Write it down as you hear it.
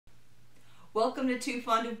Welcome to Too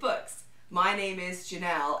Fond of Books. My name is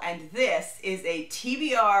Janelle, and this is a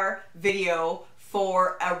TBR video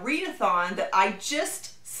for a readathon that I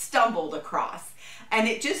just stumbled across, and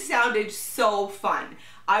it just sounded so fun.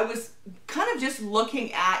 I was kind of just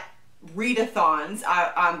looking at readathons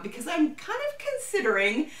because I'm kind of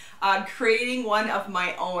considering creating one of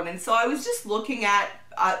my own, and so I was just looking at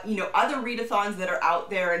other readathons that are out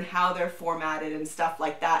there and how they're formatted and stuff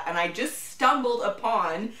like that, and I just stumbled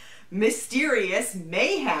upon Mysterious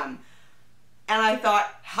Mayhem, and I thought,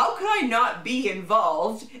 how could I not be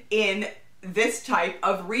involved in this type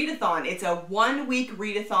of readathon? It's a 1-week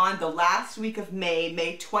readathon, the last week of May,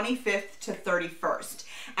 May 25th to 31st.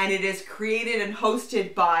 And it is created and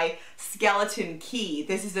hosted by Skeleton Key.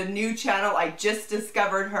 This is a new channel. I just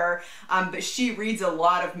discovered her, but she reads a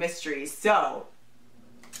lot of mysteries, so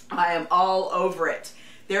I am all over it.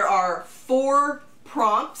 There are 4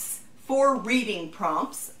 reading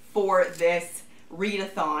prompts for this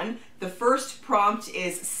readathon. The first prompt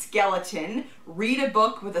is skeleton. Read a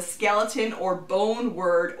book with a skeleton or bone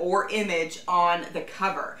word or image on the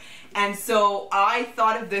cover. And so I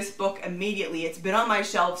thought of this book immediately. It's been on my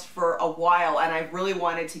shelves for a while and I really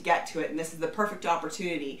wanted to get to it, and this is the perfect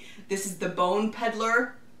opportunity. This is The Bone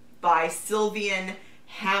Pedlar by Sylvian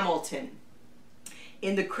Hamilton.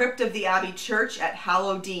 In the crypt of the Abbey Church at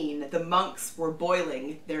Halloween, the monks were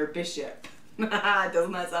boiling their bishop.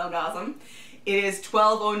 Doesn't that sound awesome? It is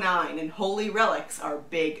 1209 and holy relics are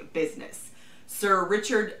big business. Sir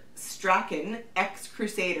Richard Strachan,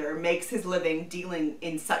 ex-crusader, makes his living dealing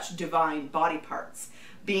in such divine body parts.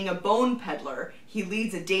 Being a bone peddler, he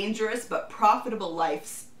leads a dangerous but profitable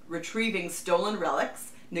life, retrieving stolen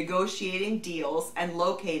relics, negotiating deals, and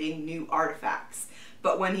locating new artifacts.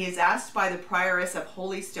 But when he is asked by the prioress of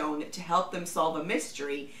Holystone to help them solve a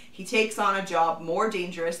mystery, he takes on a job more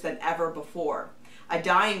dangerous than ever before. A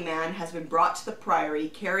dying man has been brought to the priory,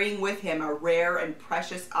 carrying with him a rare and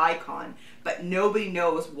precious icon, but nobody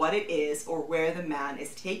knows what it is or where the man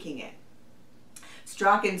is taking it.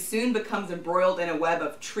 Strachan soon becomes embroiled in a web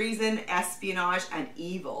of treason, espionage, and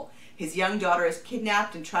evil. His young daughter is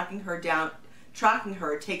kidnapped, and tracking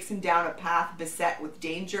her takes him down a path beset with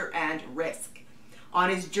danger and risk. On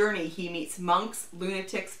his journey, he meets monks,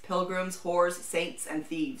 lunatics, pilgrims, whores, saints, and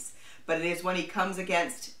thieves. But it is when he comes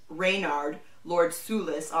against Reynard, Lord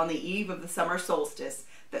Soulis, on the eve of the summer solstice,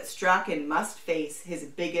 that Strachan must face his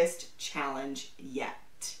biggest challenge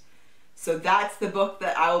yet. So that's the book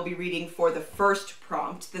that I will be reading for the first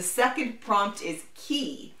prompt. The second prompt is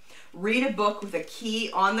key. Read a book with a key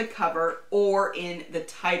on the cover or in the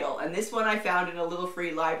title. And this one I found in a little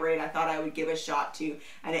free library and I thought I would give a shot to.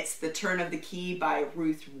 And it's The Turn of the Key by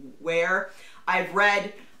Ruth Ware. I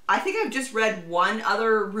think I've just read one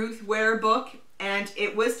other Ruth Ware book and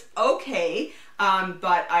it was okay.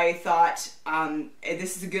 But I thought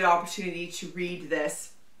this is a good opportunity to read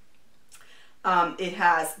this. It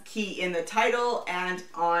has key in the title and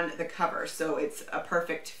on the cover, so it's a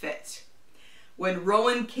perfect fit. When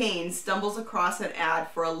Rowan Kane stumbles across an ad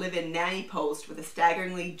for a live-in nanny post with a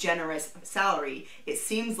staggeringly generous salary, it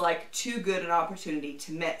seems like too good an opportunity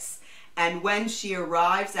to miss. And when she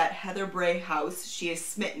arrives at Heatherbray House, she is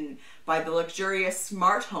smitten by the luxurious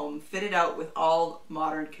smart home fitted out with all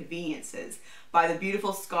modern conveniences, by the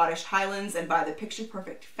beautiful Scottish Highlands, and by the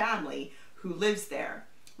picture-perfect family who lives there.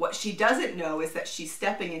 What she doesn't know is that she's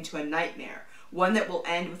stepping into a nightmare, one that will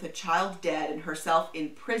end with a child dead and herself in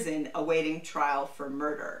prison awaiting trial for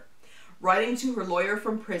murder. Writing to her lawyer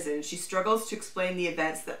from prison, she struggles to explain the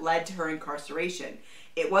events that led to her incarceration.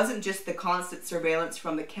 It wasn't just the constant surveillance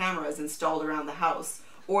from the cameras installed around the house,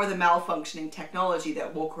 or the malfunctioning technology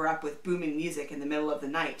that woke her up with booming music in the middle of the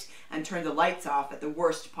night and turned the lights off at the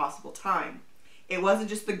worst possible time. It wasn't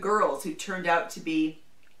just the girls who turned out to be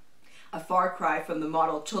a far cry from the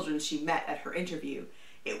model children she met at her interview.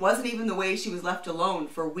 It wasn't even the way she was left alone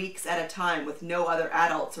for weeks at a time with no other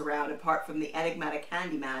adults around apart from the enigmatic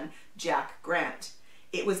handyman, Jack Grant.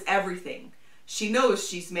 It was everything. She knows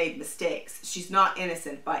she's made mistakes. She's not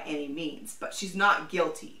innocent by any means, but she's not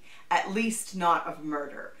guilty, at least not of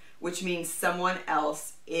murder, which means someone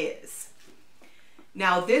else is.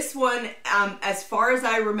 Now this one, as far as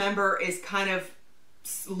I remember, is kind of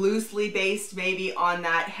loosely based maybe on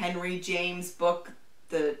that Henry James book,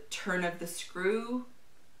 The Turn of the Screw.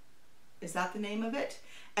 Is that the name of it?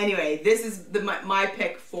 Anyway, this is my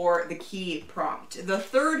pick for the key prompt. The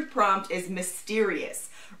third prompt is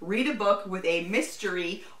mysterious. Read a book with a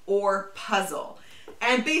mystery or puzzle.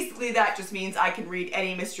 And basically that just means I can read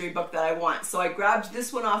any mystery book that I want. So I grabbed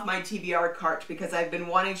this one off my TBR cart because I've been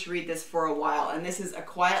wanting to read this for a while. And this is A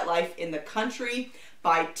Quiet Life in the Country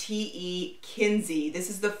by T.E. Kinsey. This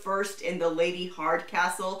is the first in the Lady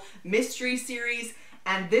Hardcastle mystery series,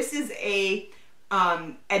 and this is a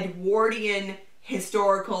Edwardian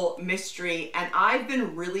historical mystery, and I've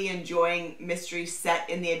been really enjoying mysteries set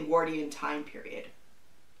in the Edwardian time period.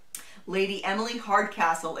 Lady Emily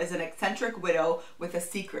Hardcastle is an eccentric widow with a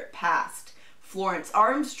secret past. Florence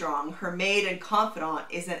Armstrong, her maid and confidant,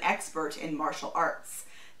 is an expert in martial arts.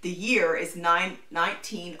 The year is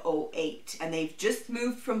 1908, and they've just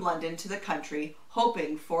moved from London to the country,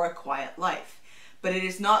 hoping for a quiet life. But it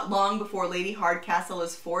is not long before Lady Hardcastle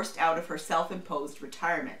is forced out of her self-imposed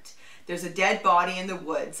retirement. There's a dead body in the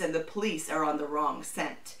woods, and the police are on the wrong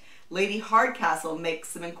scent. Lady Hardcastle makes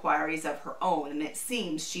some inquiries of her own, and it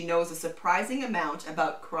seems she knows a surprising amount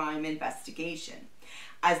about crime investigation.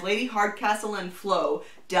 As Lady Hardcastle and Flo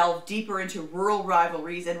delve deeper into rural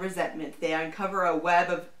rivalries and resentment, they uncover a web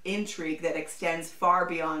of intrigue that extends far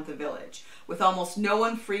beyond the village. With almost no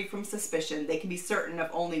one free from suspicion, they can be certain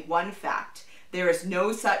of only one fact: there is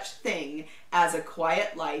no such thing as a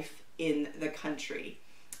quiet life in the country.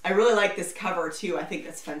 I really like this cover too. I think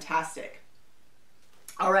that's fantastic.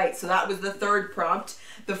 All right, so that was the third prompt.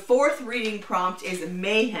 The fourth reading prompt is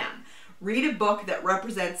MAYhem. Read a book that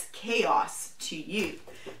represents chaos to you.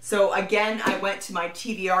 So again, I went to my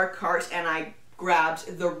TBR cart and I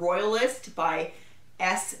grabbed The Royalist by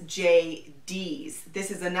S.J. Deas.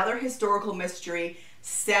 This is another historical mystery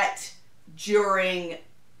set during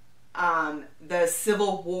the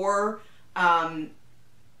Civil War and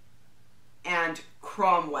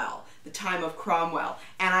Cromwell, the time of Cromwell.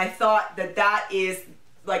 And I thought that that is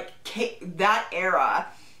like, that era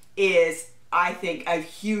is, I think, a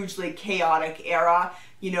hugely chaotic era.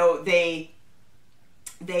 You know, they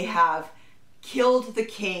have killed the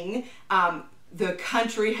king. The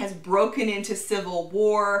country has broken into civil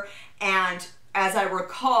war. And as I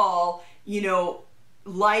recall, you know,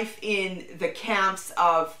 life in the camps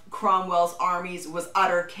of Cromwell's armies was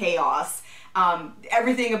utter chaos.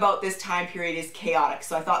 Everything about this time period is chaotic,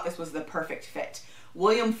 so I thought this was the perfect fit.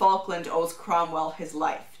 William Falkland owes Cromwell his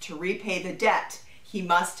life. To repay the debt, he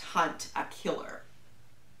must hunt a killer.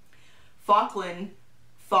 Falkland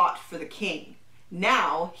fought for the king.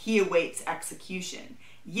 Now he awaits execution.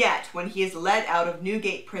 Yet, when he is led out of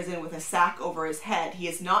Newgate prison with a sack over his head, he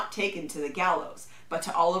is not taken to the gallows, but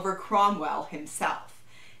to Oliver Cromwell himself.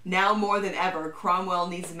 Now more than ever, Cromwell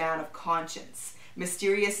needs a man of conscience.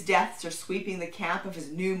 Mysterious deaths are sweeping the camp of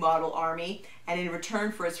his new model army, and in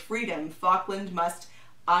return for his freedom, Falkland must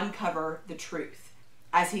uncover the truth.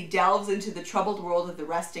 As he delves into the troubled world of the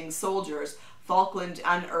resting soldiers, Falkland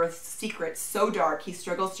unearths secrets so dark he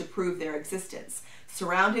struggles to prove their existence.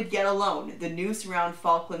 Surrounded yet alone, the noose around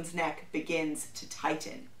Falkland's neck begins to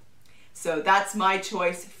tighten. So that's my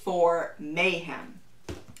choice for MAYhem.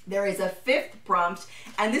 There is a fifth prompt,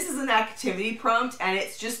 and this is an activity prompt, and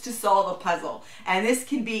it's just to solve a puzzle. And this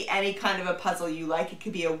can be any kind of a puzzle you like. It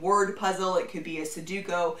could be a word puzzle, it could be a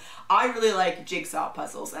Sudoku. I really like jigsaw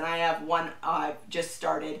puzzles, and I have one just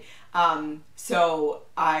started. So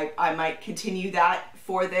I might continue that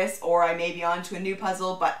for this, or I may be on to a new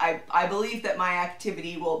puzzle, but I believe that my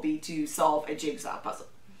activity will be to solve a jigsaw puzzle.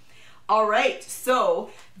 All right, so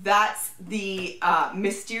that's the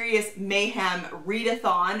Mysterious MAYhem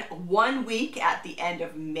Readathon, 1 week at the end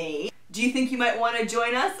of May. Do you think you might want to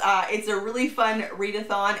join us? It's a really fun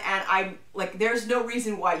readathon, and I'm like, there's no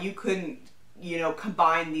reason why you couldn't, you know,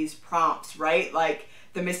 combine these prompts, right? Like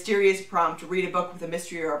the mysterious prompt, read a book with a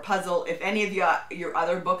mystery or a puzzle. If any of your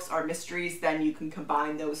other books are mysteries, then you can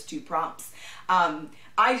combine those two prompts.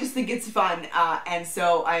 I just think it's fun, and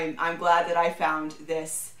so I'm glad that I found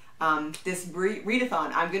this this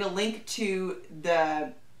readathon. I'm going to link to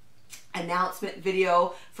the announcement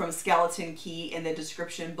video from Skeleton Key in the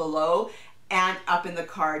description below and up in the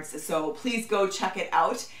cards. So please go check it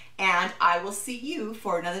out, and I will see you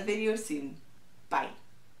for another video soon. Bye.